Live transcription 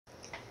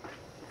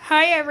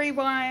Hi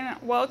everyone,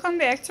 welcome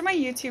back to my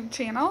YouTube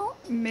channel,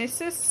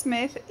 Mrs.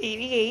 Smith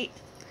 88.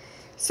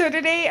 So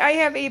today I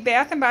have a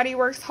Bath & Body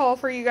Works haul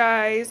for you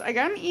guys. I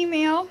got an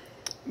email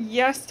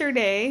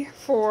yesterday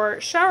for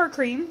shower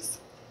creams,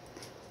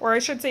 or I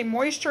should say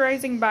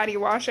moisturizing body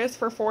washes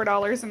for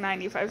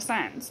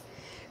 $4.95.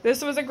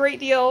 This was a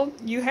great deal.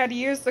 You had to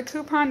use the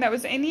coupon that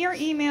was in your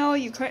email.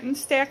 You couldn't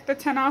stack the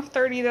 10 off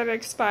 30 that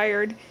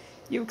expired.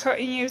 You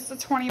couldn't use the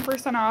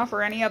 20% off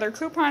or any other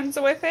coupons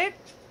with it.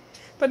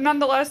 But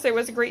nonetheless, it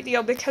was a great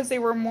deal because they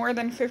were more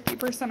than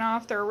 50%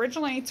 off. They're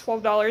originally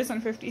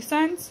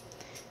 $12.50.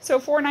 So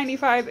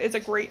 $4.95 is a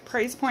great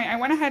price point. I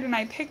went ahead and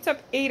I picked up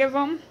 8 of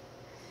them.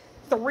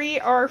 3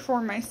 are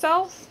for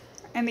myself,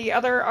 and the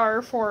other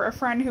are for a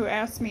friend who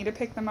asked me to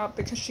pick them up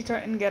because she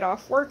couldn't get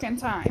off work in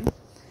time.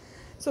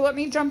 So let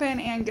me jump in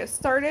and get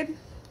started.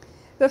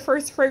 The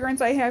first fragrance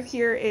I have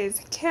here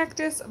is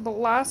Cactus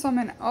Blossom,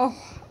 and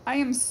oh, I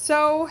am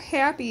so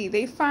happy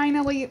they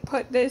finally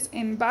put this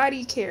in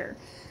body care.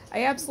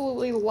 I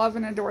absolutely love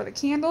and adore the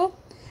candle.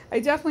 I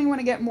definitely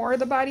want to get more of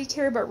the body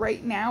care, but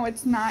right now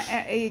it's not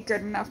at a good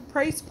enough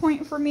price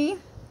point for me.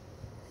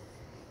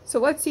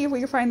 So let's see if we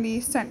can find the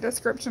scent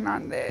description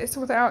on this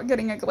without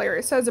getting a glare.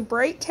 It says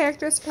bright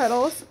cactus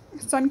petals,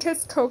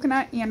 sun-kissed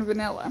coconut, and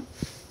vanilla.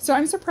 So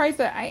I'm surprised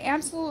that I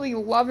absolutely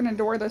love and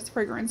adore this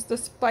fragrance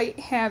despite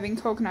having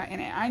coconut in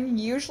it. I'm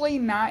usually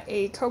not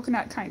a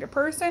coconut kind of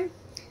person,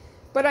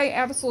 but I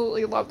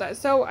absolutely love that.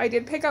 So I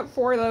did pick up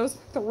 4 of those.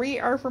 3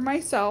 are for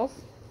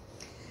myself.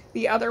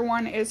 The other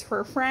one is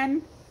for a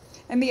friend,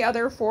 and the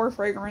other 4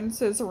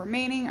 fragrances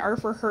remaining are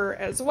for her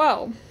as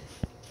well.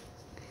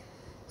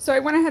 So I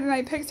went ahead and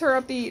I picked her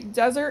up the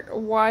Desert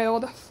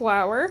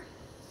Wildflower.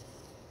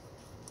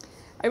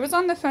 I was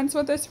on the fence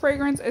with this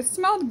fragrance. It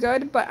smelled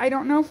good, but I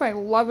don't know if I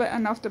love it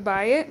enough to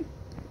buy it.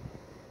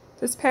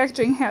 This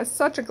packaging has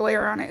such a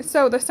glare on it.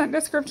 So the scent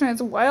description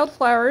is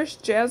wildflowers,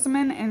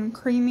 jasmine, and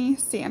creamy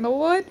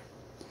sandalwood.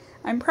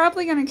 I'm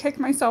probably going to kick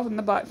myself in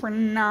the butt for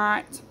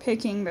not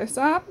picking this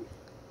up.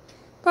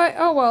 But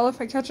oh well,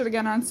 if I catch it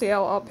again on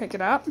sale, I'll pick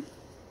it up.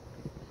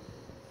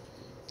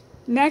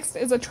 Next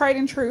is a tried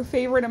and true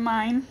favorite of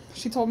mine.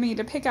 She told me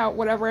to pick out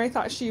whatever I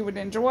thought she would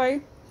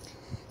enjoy.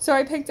 So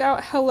I picked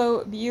out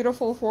Hello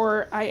Beautiful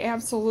for, I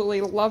absolutely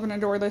love and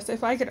adore this.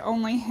 If I could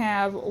only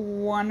have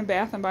one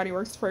Bath & Body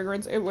Works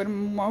fragrance, it would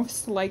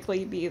most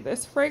likely be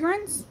this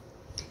fragrance.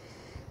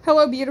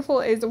 Hello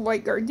Beautiful is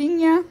white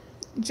gardenia,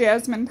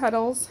 jasmine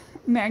petals,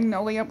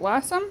 magnolia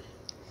blossom,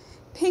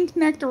 pink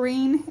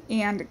nectarine,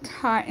 and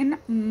cotton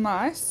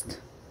musk.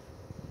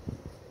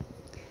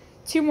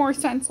 2 more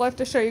scents left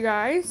to show you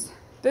guys.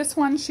 This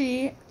one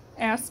she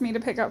asked me to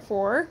pick up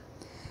 4.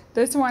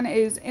 This one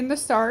is In the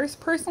Stars.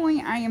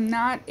 Personally, I am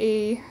not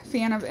a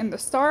fan of In the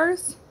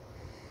Stars,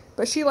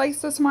 but she likes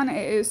this one.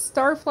 It is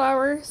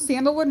Starflower,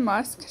 Sandalwood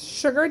Musk,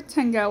 Sugared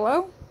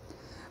Tangelo,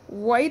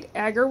 White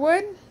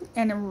Agarwood,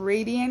 and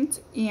Radiant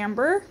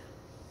Amber.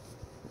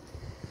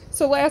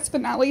 So last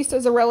but not least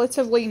is a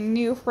relatively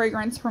new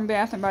fragrance from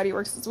Bath & Body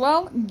Works as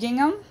well,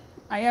 Gingham.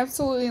 I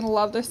absolutely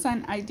love this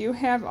scent. I do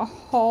have a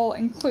haul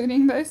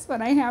including this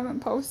that I haven't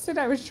posted.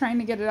 I was trying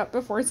to get it up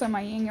before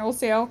semi-annual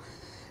sale,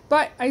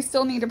 but I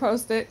still need to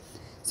post it.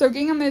 So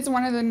Gingham is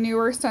one of the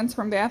newer scents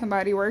from Bath &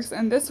 Body Works,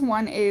 and this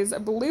one is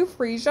Blue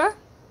Freesia,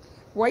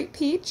 White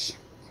Peach,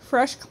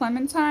 Fresh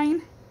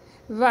Clementine,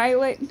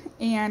 Violet,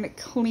 and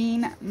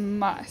Clean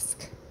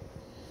Musk.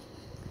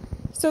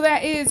 So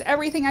that is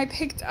everything I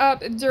picked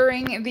up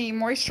during the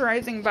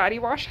moisturizing body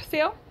wash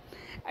sale.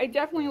 I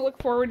definitely look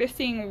forward to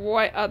seeing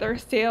what other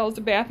sales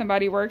Bath &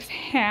 Body Works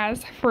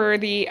has for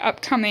the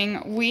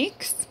upcoming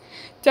weeks.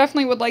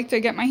 Definitely would like to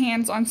get my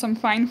hands on some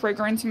fine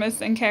fragrance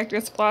mist and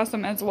Cactus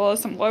Blossom as well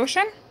as some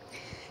lotion.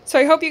 So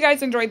I hope you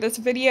guys enjoyed this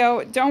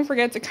video. Don't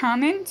forget to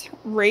comment,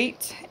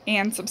 rate,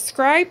 and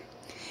subscribe.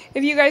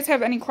 If you guys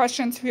have any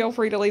questions, feel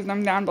free to leave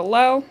them down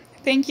below.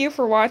 Thank you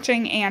for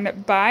watching,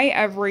 and bye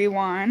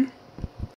everyone.